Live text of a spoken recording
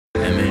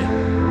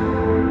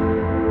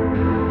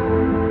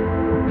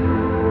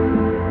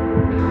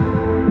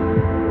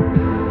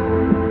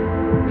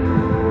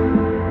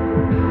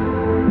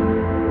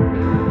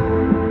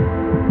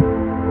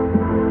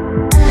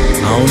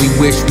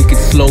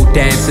slow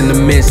dance in the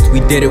mist. We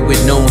did it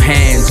with no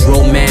hands.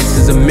 Romance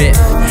is a myth.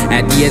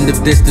 At the end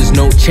of this, there's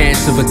no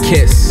chance of a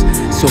kiss.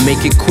 So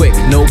make it quick,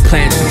 no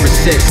plans to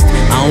persist.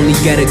 I only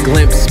get a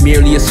glimpse,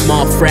 merely a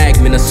small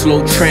fragment, a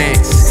slow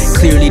trance.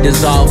 Clearly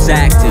dissolves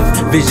active.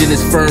 Vision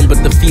is firm,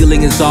 but the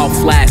feeling is all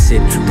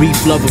flaccid.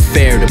 Brief love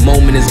affair, the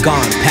moment is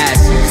gone,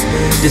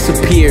 passes.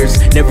 Disappears,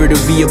 never to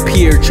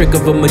reappear. Trick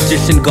of a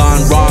magician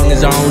gone wrong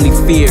is our only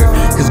fear.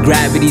 Cause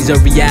gravity's a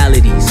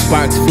reality.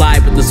 Sparks fly,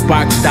 but the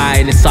sparks die,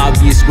 and it's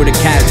obvious we're the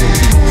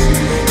casualties.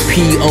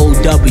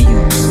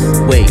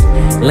 POWs, wait,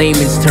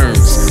 layman's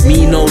terms,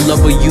 me no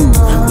lover you,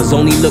 was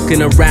only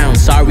looking around,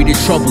 sorry to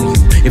trouble you.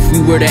 If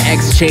we were to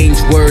exchange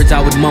words,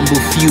 I would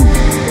mumble few.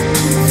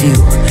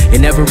 It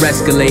never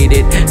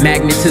escalated.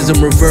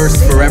 Magnetism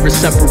reversed, forever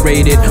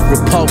separated.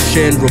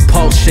 Repulsion,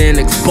 repulsion,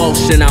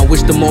 expulsion. I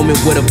wish the moment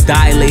would have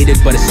dilated,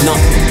 but it's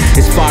nothing.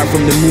 It's far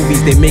from the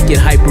movies, they make it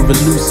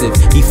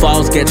hyper-elusive. He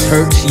falls, gets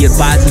hurt, she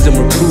advises him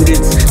with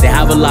prudence. They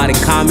have a lot in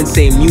common,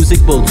 same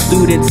music, both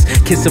students.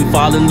 Kiss and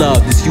fall in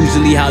love, that's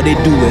usually how they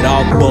do it,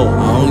 all both.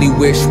 I only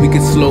wish we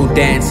could slow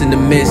dance in the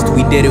mist.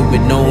 We did it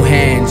with no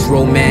hands,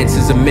 romance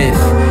is a myth.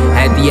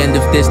 At the end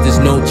of this, there's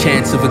no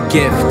chance of a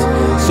gift.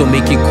 So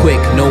make it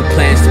quick, no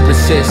plans to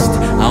persist.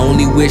 I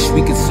only wish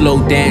we could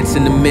slow dance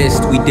in the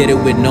mist. We did it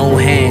with no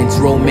hands,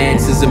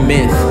 romance is a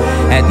myth.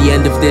 At the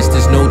end of this,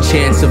 there's no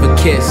chance of a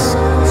kiss.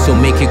 So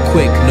make it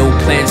quick, no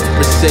plans to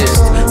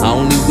persist. I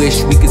only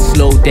wish we could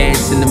slow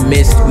dance in the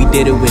mist. We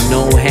did it with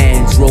no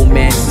hands,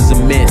 romance is a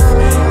myth.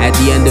 At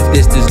the end of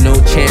this, there's no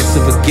chance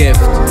of a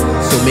gift.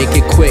 So make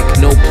it quick,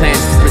 no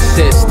plans to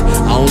persist.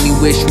 I only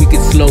wish we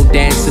could slow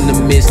dance in the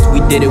mist. We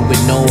did it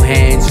with no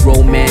hands,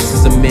 romance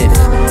is a myth.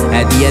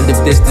 At the end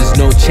of this, there's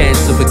no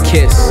chance of a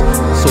kiss.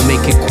 So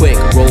make it quick,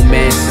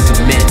 romance is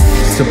a myth.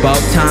 It's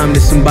about time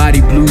that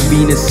somebody blew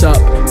Venus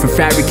up for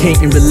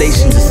fabricating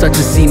relations. It's such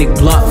a scenic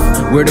bluff.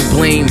 We're to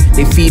blame,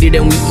 they feed it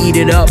and we eat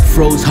it up.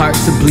 Froze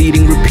hearts to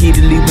bleeding,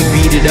 repeatedly we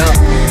beat it up.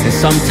 And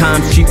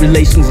sometimes treat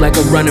relations like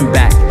a running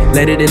back.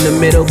 Let it in the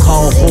middle,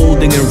 call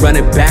holding and run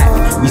it back.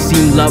 We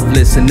seem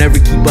loveless and never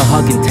keep a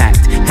hug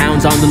intact.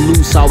 Hounds on the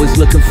loose, always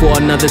looking for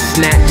another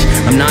snatch.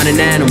 I'm not an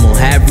animal,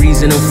 have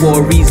reason and for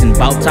a reason.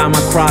 About time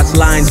I cross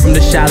lines from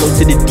the shallow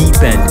to the deep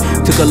end.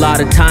 Took a lot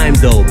of time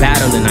though,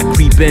 battling, I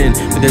creep in.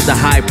 But there's a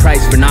high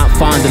price for not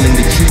fondling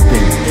the cheap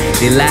end.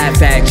 They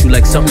laugh at you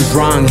like something's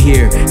wrong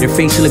here. Their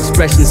facial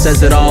expression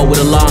says it all with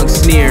a long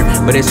sneer.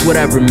 But it's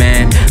whatever,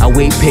 man. I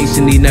wait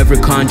patiently, never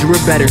conjure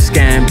a better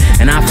scam.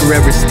 And I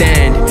forever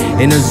stand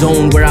in a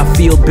zone where I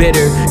feel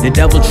bitter. The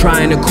devil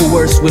trying to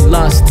coerce with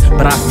lust,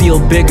 but I feel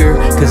bigger.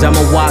 Cause I'm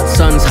a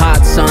Watson's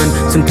hot son.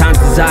 Sometimes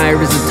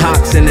desire is a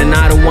toxin and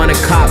I don't wanna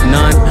cop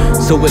none.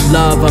 So with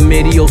love I'm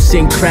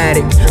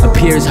idiosyncratic.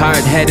 Appears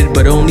hard-headed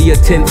but only a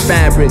tin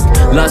fabric.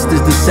 Lust is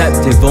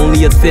deceptive,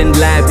 only a thin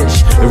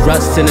lavish. It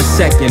rusts in a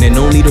second and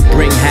only to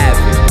bring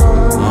havoc.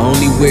 I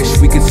only wish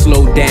we could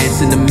slow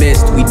dance in the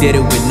mist. We did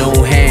it with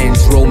no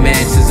hands,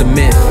 romance is a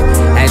myth.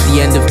 At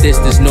the end of this,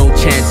 there's no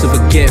chance of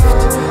a gift.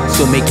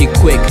 So make it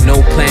quick,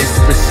 no plans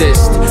to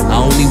persist. I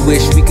only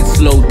wish we could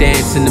slow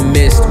dance in the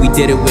mist. We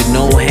did it with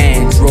no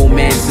hands,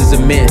 romance is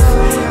a myth.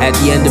 At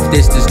the end of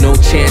this, there's no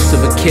chance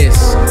of a kiss.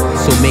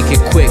 So make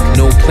it quick,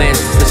 no plans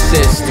to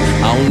persist.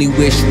 I only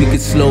wish we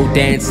could slow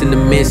dance in the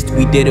mist.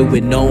 We did it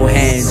with no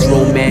hands,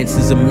 romance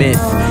is a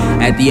myth.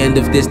 At the end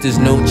of this, there's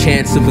no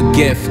chance of a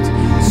gift.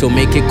 So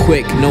make it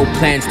quick, no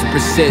plans to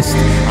persist.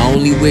 I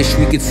only wish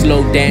we could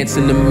slow dance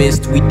in the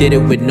mist. We did it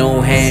with no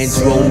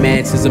hands,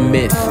 romance is a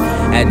myth.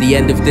 At the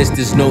end of this,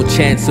 there's no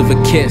chance of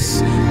a kiss.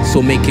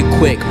 So make it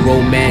quick,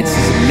 romance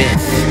is a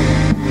myth.